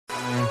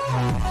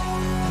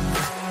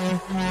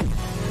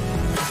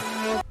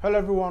Hello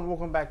everyone,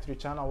 welcome back to the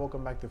channel,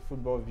 welcome back to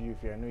Football View.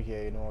 If you're new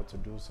here, you know what to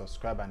do.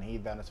 Subscribe and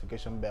hit that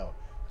notification bell.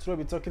 So we'll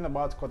be talking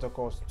about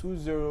Kotoko's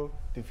 2-0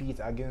 defeat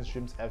against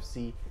Dreams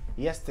FC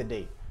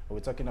yesterday. We're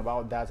talking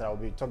about that. I'll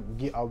be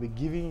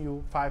giving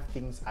you 5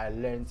 things I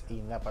learned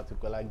in that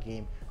particular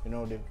game. You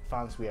know, the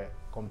fans are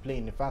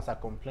complaining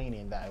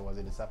that it was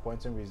a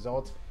disappointing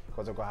result.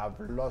 Kotoko have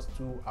lost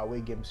 2 away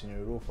games in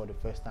a row for the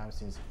first time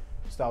since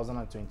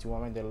 2021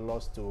 when they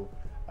lost to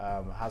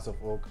House of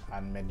Oak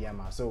and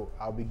Mediama. So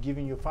I'll be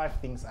giving you 5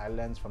 things I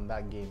learned from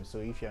that game. So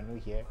if you're new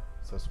here,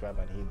 subscribe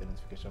and hit the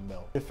notification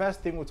bell. The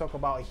first thing we'll talk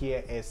about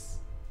here is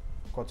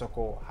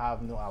Kotoko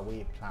have no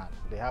away plan.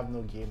 They have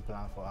no game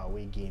plan for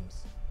away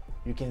games.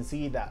 You can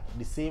see that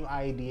the same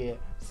idea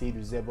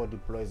Seydou Zebo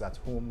deploys at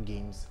home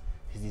games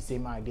is the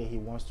same idea he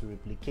wants to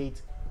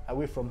replicate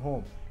away from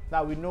home.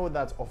 Now we know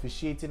that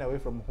officiating away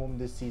from home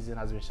this season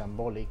has been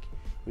shambolic.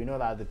 We know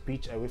that the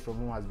pitch away from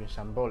home has been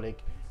shambolic.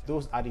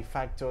 Those are the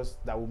factors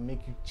that will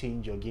make you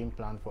change your game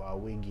plan for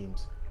away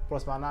games.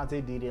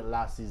 Asante did it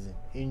last season.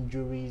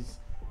 Injuries,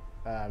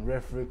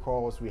 referee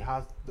calls.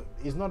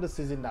 It's not the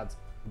season that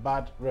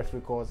bad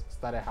referee calls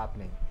started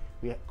happening.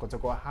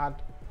 Kotoko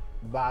had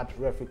bad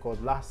referee calls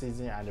last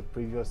season and the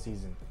previous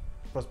season.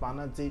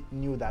 Asante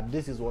knew that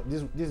this is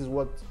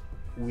what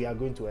we are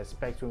going to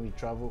expect when we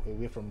travel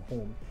away from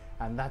home,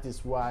 and that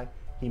is why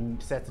he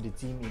set the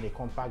team in a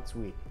compact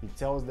way. He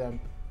tells them,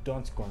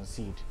 don't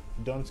concede,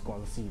 don't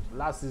concede.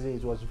 Last season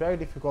it was very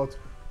difficult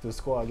to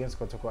score against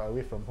Kotoko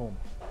away from home.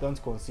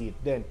 Don't concede,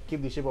 then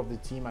keep the shape of the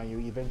team and you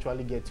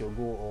eventually get your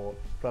goal, or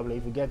probably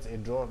if you get a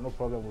draw, no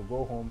problem, we'll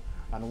go home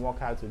and work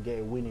hard to get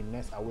a win in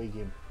next away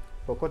game.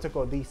 For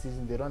Kotoko this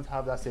season, they don't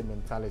have that same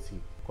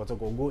mentality.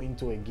 Kotoko go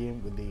into a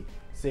game with the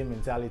same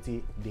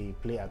mentality they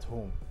play at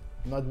home,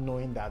 not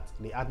knowing that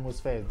the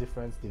atmosphere is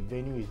different, the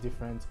venue is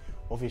different,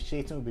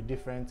 officiating will be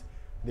different,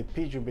 the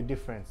pitch will be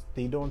different.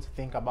 They don't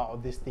think about all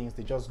these things.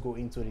 They just go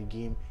into the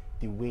game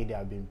the way they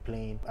have been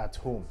playing at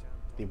home.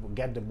 They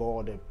get the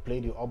ball, they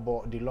play the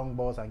long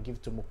balls and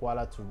give to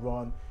Mukwala to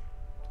run.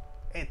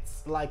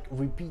 It's like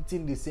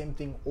repeating the same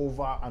thing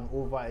over and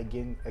over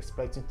again,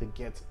 expecting to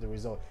get the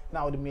result.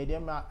 Now the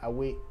Mediama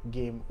away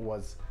game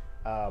was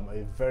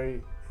a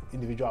very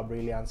individual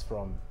brilliance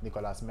from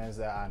Nicolas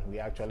Menza, and we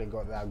actually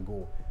got that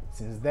goal.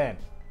 Since then,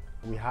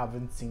 we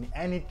haven't seen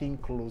anything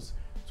close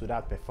to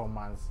that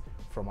performance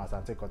from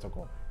Asante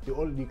Kotoko.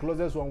 The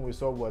closest one we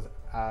saw was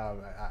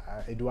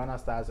Aduana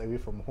Stars away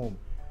from home.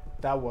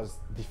 That was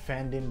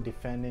defending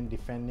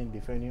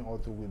all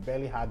through. We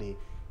barely had a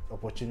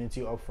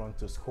opportunity up front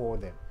to score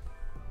them.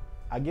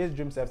 Against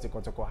Dreams FC,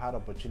 Kotoko had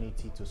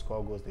opportunity to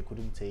score goals. They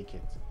couldn't take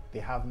it. They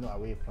have no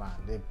away plan.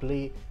 They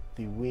play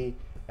the way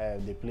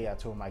they play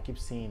at home. I keep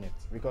saying it,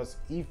 because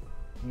if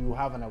you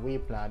have an away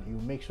plan, you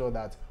make sure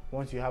that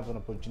once you have an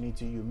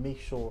opportunity, you make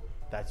sure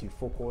that you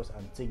focus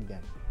and take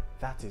them.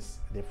 That is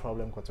the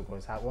problem Kotoko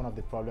has had. One of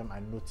the problems I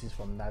noticed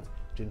from that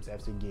Dreams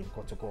FC game,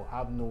 Kotoko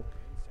have no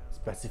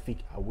specific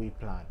away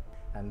plan,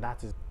 and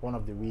that is one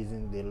of the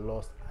reasons they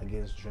lost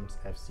against Dreams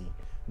FC.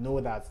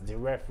 Know that the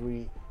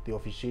referee, the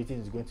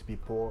officiating is going to be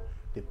poor,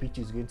 the pitch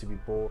is going to be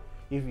poor.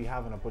 If you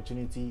have an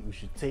opportunity, you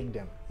should take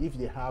them. If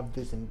they have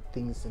these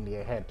things in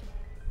their head,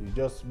 you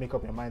just make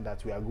up your mind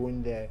that we are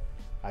going there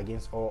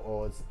against all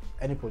odds.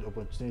 Any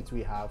opportunity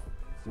we have,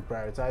 we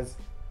prioritize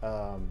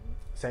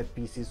set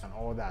pieces and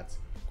all that.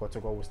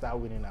 Kotoko will start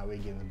winning away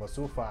games. But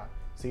so far,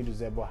 Seydou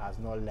Zebo has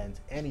not learned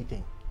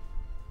anything.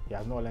 He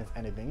has not learned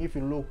anything. If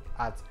you look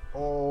at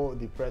all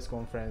the press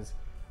conference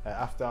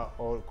after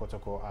all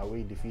Kotoko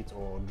away defeat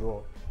or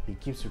draw, he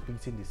keeps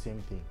repeating the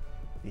same thing.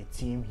 The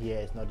team here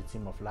is not the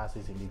team of last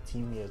season. The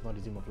team here is not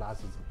the team of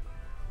last season.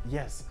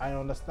 Yes, I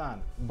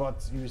understand,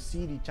 but you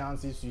see the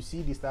chances, you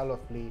see the style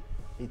of play,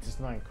 it is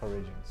not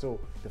encouraging. So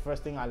the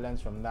first thing I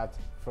learned from that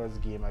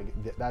first game,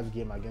 that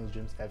game against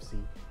Dreams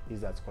FC,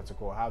 is that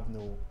Kotoko have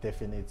no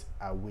definite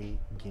away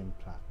game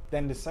plan.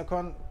 Then the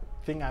second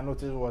thing I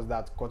noticed was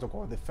that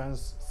Kotoko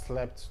defense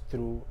slept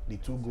through the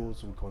 2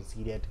 goals we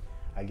conceded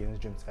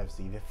against Dreams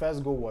FC. The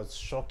first goal was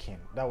shocking.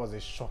 That was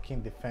a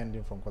shocking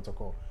defending from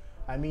Kotoko.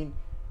 I mean,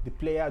 the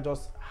player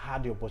just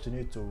had the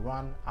opportunity to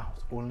run out,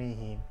 only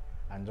him,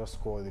 and just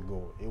score the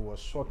goal. It was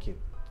shocking.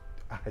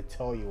 I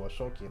tell you, it was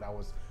shocking.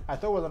 I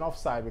thought it was an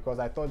offside because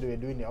I thought they were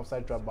doing the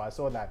offside trap, but I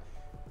saw that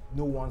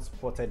no one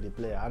spotted the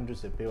player. Andrew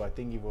Sepeo, I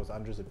think it was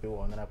Andrew Sepeo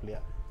or another player.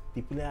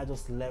 The player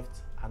just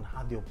left and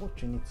had the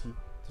opportunity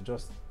to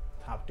just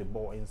tap the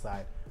ball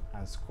inside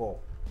and score.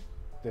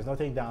 There's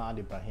nothing Dan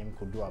Ibrahim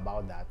could do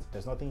about that.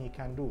 There's nothing he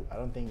can do. I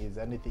don't think it's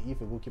anything.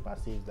 If a goalkeeper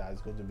saves that,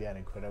 it's going to be an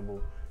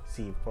incredible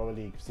save,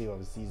 probably a save of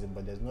the season,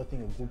 but there's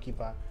nothing a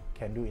goalkeeper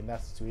can do in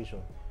that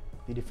situation.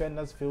 The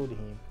defenders failed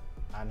him,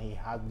 and he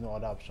had no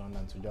other option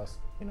than to just,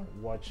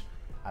 watch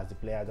as the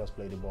player just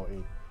played the ball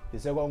in. The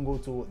second goal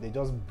too, they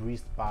just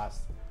breezed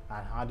past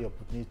and had the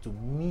opportunity to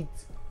meet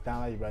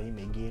Dan Ibrahim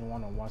again,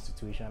 one-on-one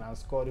situation, and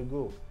score the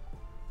goal.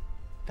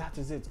 That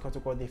is it.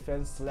 Kotoko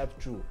defense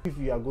slept through. If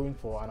you are going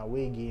for an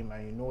away game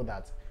and you know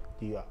that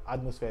the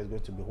atmosphere is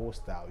going to be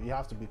hostile. You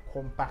have to be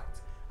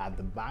compact at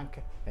the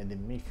back and the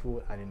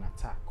midfield and in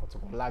attack.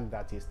 Kotoko lacked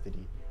that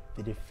yesterday.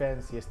 The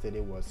defense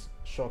yesterday was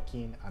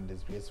shocking and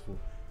disgraceful.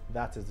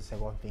 That is the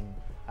second thing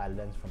I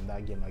learned from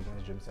that game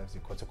against Dreams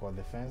FC. Kotoko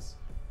defense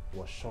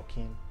was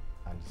shocking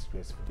and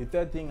disgraceful. The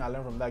third thing I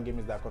learned from that game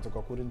is that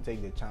Kotoko couldn't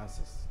take the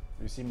chances.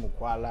 You see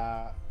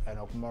Mukwala,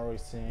 Enoch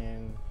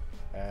Morrison,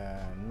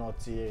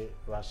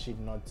 Rashid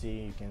Noti,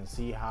 you can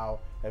see how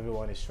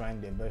everyone is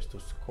trying their best to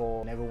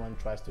score and everyone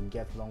tries to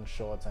get long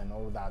shots and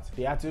all that.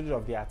 The attitude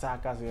of the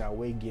attackers in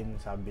away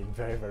games have been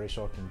very, very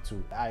shocking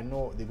too. I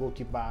know the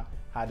goalkeeper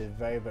had a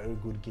very, very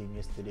good game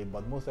yesterday,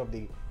 but most of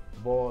the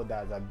ball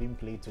that have been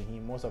played to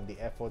him, most of the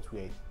efforts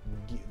were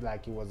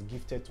like it was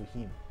gifted to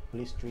him,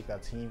 play straight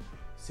at him,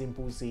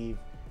 simple save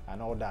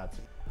and all that.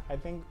 I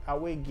think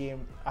away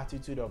game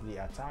attitude of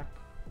the attack,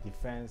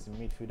 defense,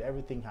 midfield,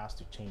 everything has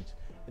to change.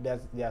 There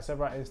are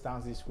several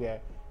instances where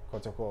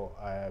Kotoko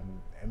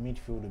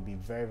midfield will be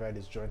very, very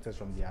disjointed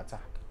from the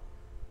attack.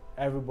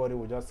 Everybody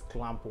will just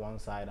clamp one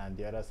side and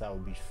the other side will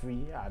be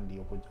free, and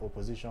the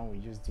opposition will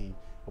use the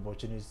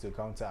opportunities to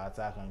counter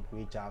attack and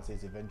create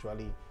chances,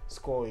 eventually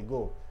score a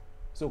goal.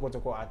 So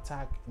Kotoko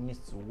attack needs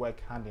to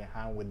work hand in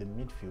hand with the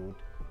midfield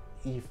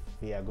if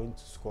they are going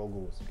to score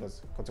goals,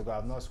 because Kotoko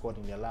have not scored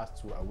in their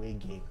last 2 away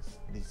games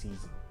this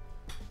season.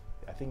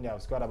 I think they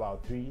have scored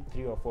about 3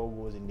 or 4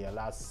 goals in their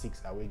last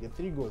 6 away games.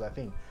 3 goals, I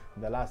think,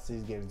 in the last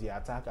 6 games. The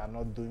attack are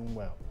not doing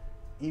well.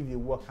 If they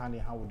work hand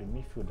in hand with the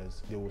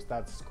midfielders, they will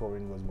start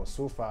scoring goals. But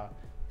so far,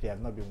 they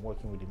have not been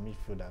working with the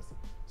midfielders.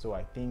 So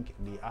I think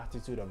the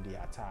attitude of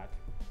the attack,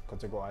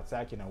 Kotoko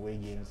attack in away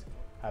games,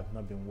 have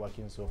not been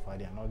working so far.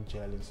 They are not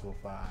gelling so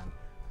far, and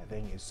I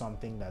think it's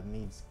something that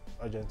needs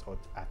urgent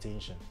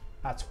attention.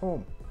 At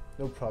home,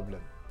 no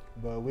problem,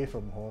 but away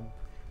from home,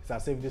 it's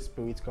as if the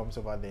spirit comes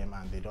over them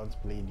and they don't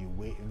play the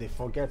way, they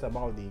forget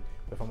about the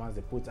performance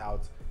they put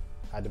out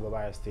at the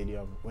Baba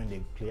Stadium when they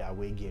play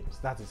away games.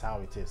 That is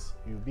how it is.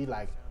 You'll be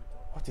like,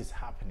 what is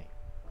happening?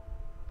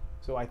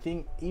 So I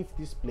think if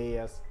these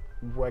players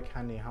work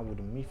hand in hand with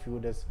the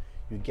midfielders,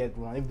 you get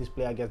run. If this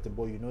player gets the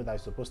ball, you know that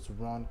he's supposed to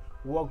run,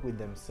 work with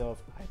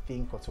themselves, I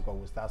think Kotoko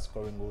will start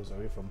scoring goals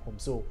away from home.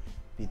 So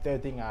the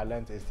third thing I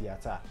learned is the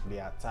attack.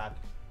 The attack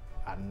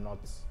are not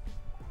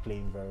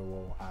playing very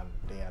well and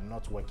they are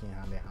not working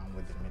hand in hand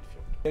with the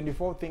midfield. Then the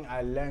fourth thing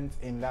I learned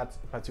in that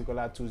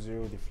particular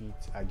 2-0 defeat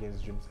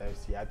against Dreams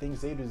FC, I think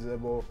Seydou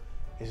Zebo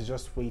is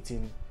just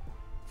waiting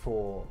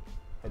for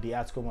the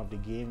outcome of the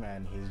game,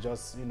 and he's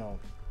just,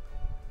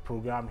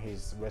 program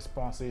his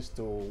responses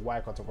to why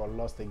Kotoko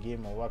lost the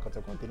game or why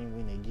Kotoko didn't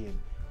win a game.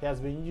 He has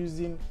been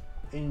using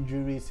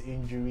injuries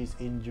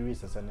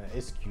as an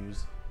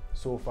excuse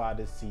so far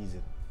this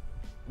season.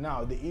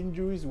 Now, the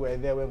injuries were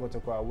there when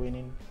Kotoko are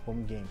winning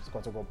home games.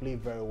 Kotoko play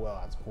very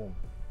well at home.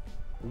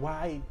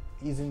 Why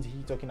isn't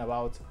he talking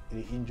about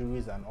the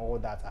injuries and all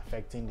that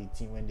affecting the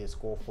team when they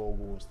score 4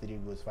 goals, 3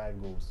 goals,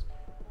 5 goals?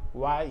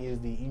 Why is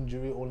the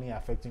injury only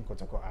affecting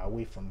Kotoko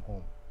away from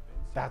home?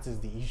 That is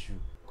the issue.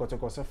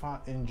 Kotoko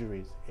suffered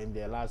injuries in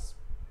their last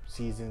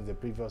seasons, the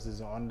previous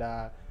season,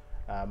 under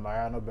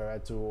Mariano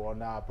Barreto,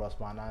 under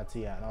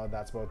Prosperity and all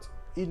that. But,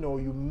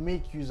 you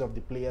make use of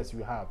the players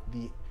you have.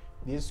 The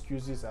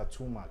excuses are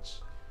too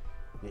much.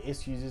 The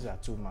excuses are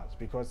too much,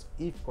 because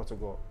if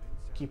Kotoko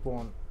keep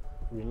on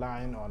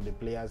relying on the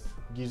players,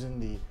 using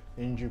the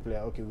injury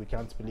player, okay, we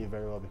can't play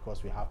very well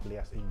because we have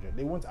players injured,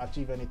 they won't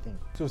achieve anything.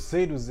 So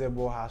Seydou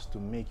Zebo has to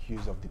make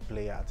use of the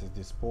player at his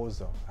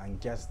disposal and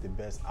gets the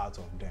best out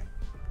of them.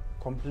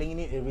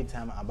 Complaining every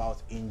time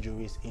about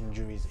injuries,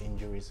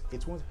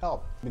 it won't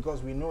help,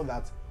 because we know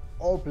that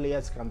all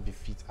players can be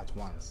fit at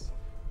once.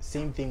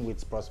 Same thing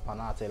with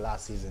Prosperity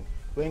last season.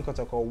 When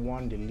Kotoko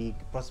won the league,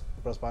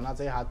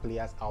 Prosperity had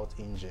players out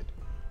injured.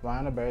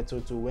 Mariano Barreto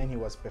too, when he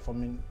was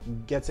performing,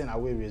 getting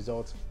away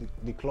results,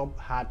 the club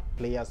had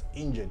players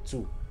injured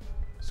too.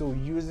 So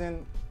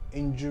using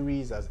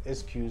injuries as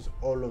excuse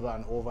all over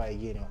and over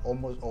again in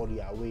almost all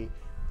the away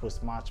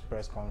post-match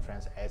press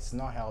conference, it's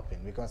not helping,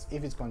 because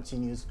if it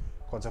continues,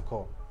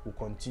 Kotoko will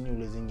continue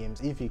losing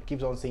games. If he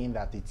keeps on saying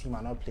that the team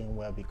are not playing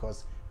well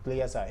because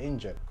players are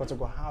injured.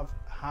 Kotoko have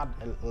had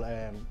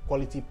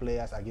quality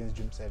players against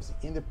Dreams FC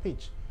in the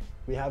pitch.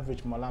 We have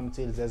Rich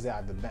Molamte Zeze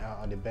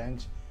on the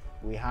bench.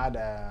 We had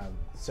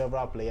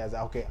several players,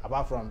 okay,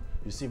 apart from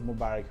Yusuf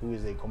Mubarak, who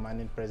is a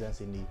commanding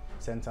presence in the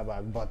centre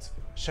back, but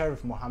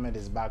Sheriff Mohammed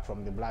is back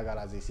from the Black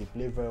Galaxies. He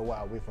played very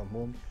well away from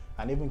home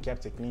and even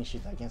kept a clean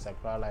sheet against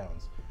Accra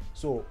Lions.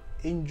 So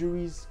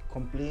injuries,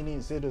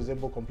 Seydou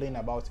Zebo complaining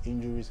about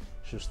injuries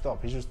should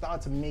stop. He should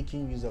start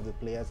making use of the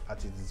players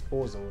at his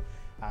disposal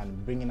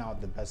and bringing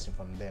out the best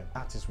from them.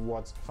 That is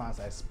what fans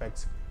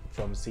expect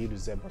from Seydou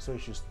Zebo. So he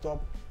should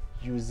stop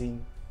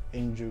using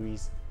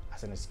injuries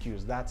as an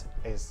excuse. That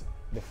is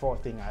the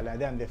fourth thing I learned.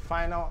 Then the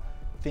final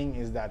thing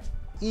is that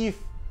if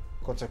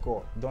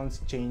Kotoko don't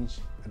change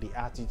the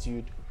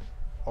attitude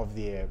of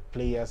their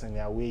players in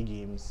their away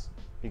games,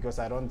 because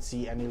I don't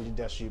see any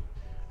leadership,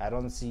 I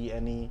don't see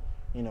any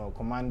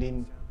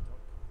commanding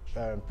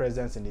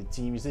presence in the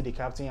team. You see the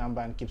captain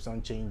armband keeps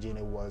on changing.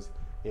 It was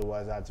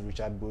at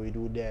Richard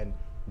Boidu, then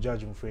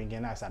George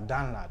Mfringen as a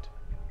Danlad.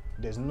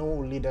 There's no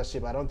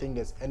leadership. I don't think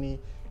there's any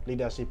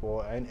leadership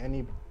or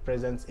any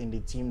presence in the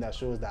team that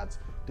shows that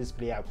this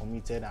player are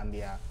committed and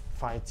they are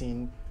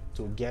fighting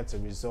to get a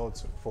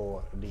result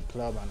for the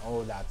club and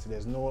all that.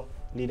 There's no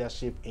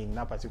leadership in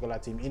that particular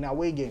team. In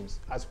away games,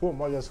 at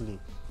home, obviously,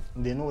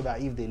 they know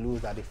that if they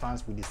lose, that the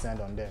fans will descend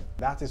on them.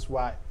 That is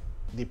why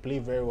they play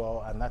very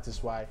well, and that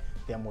is why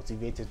they're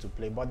motivated to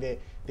play. But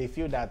they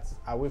feel that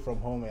away from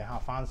home, when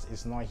fans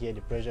is not here,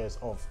 the pressure is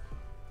off.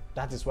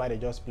 That is why they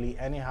just play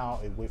anyhow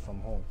away from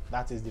home.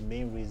 That is the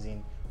main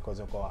reason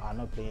Kotoko are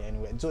not playing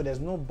anywhere. So there's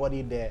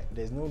nobody there.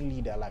 There's no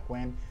leader like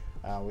when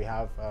we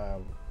have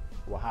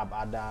Wahab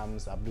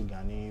Adams, Abdul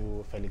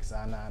Ganiyu, Felix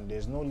Annan.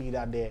 There's no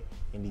leader there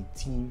in the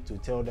team to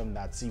tell them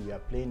that, see, we are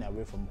playing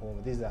away from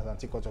home. This is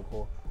Asante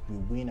Kotoko. We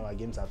win our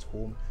games at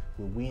home.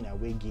 We win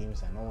away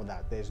games and all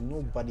that. There's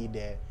nobody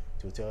there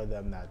to tell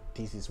them that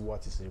this is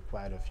what is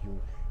required of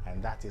you,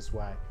 and that is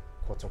why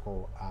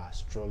Kotoko are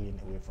struggling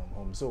away from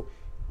home. So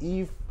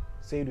if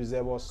Seydou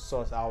Zebo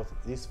sorts out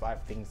these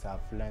 5 things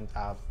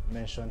I've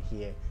mentioned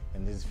here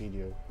in this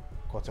video,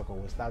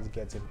 Kotoko will start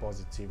getting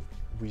positive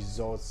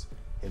results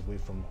away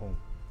from home.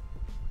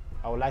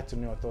 I would like to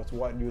know your thoughts.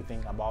 What do you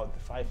think about the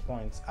 5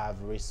 points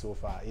I've raised so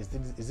far? Is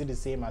it the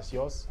same as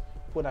yours?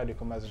 Put out in the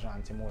comment section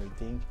and tell me what you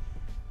think.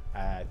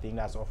 I think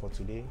that's all for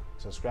today.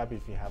 Subscribe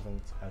if you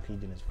haven't and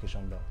hit the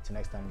notification bell. Till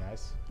next time,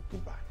 guys.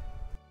 Goodbye.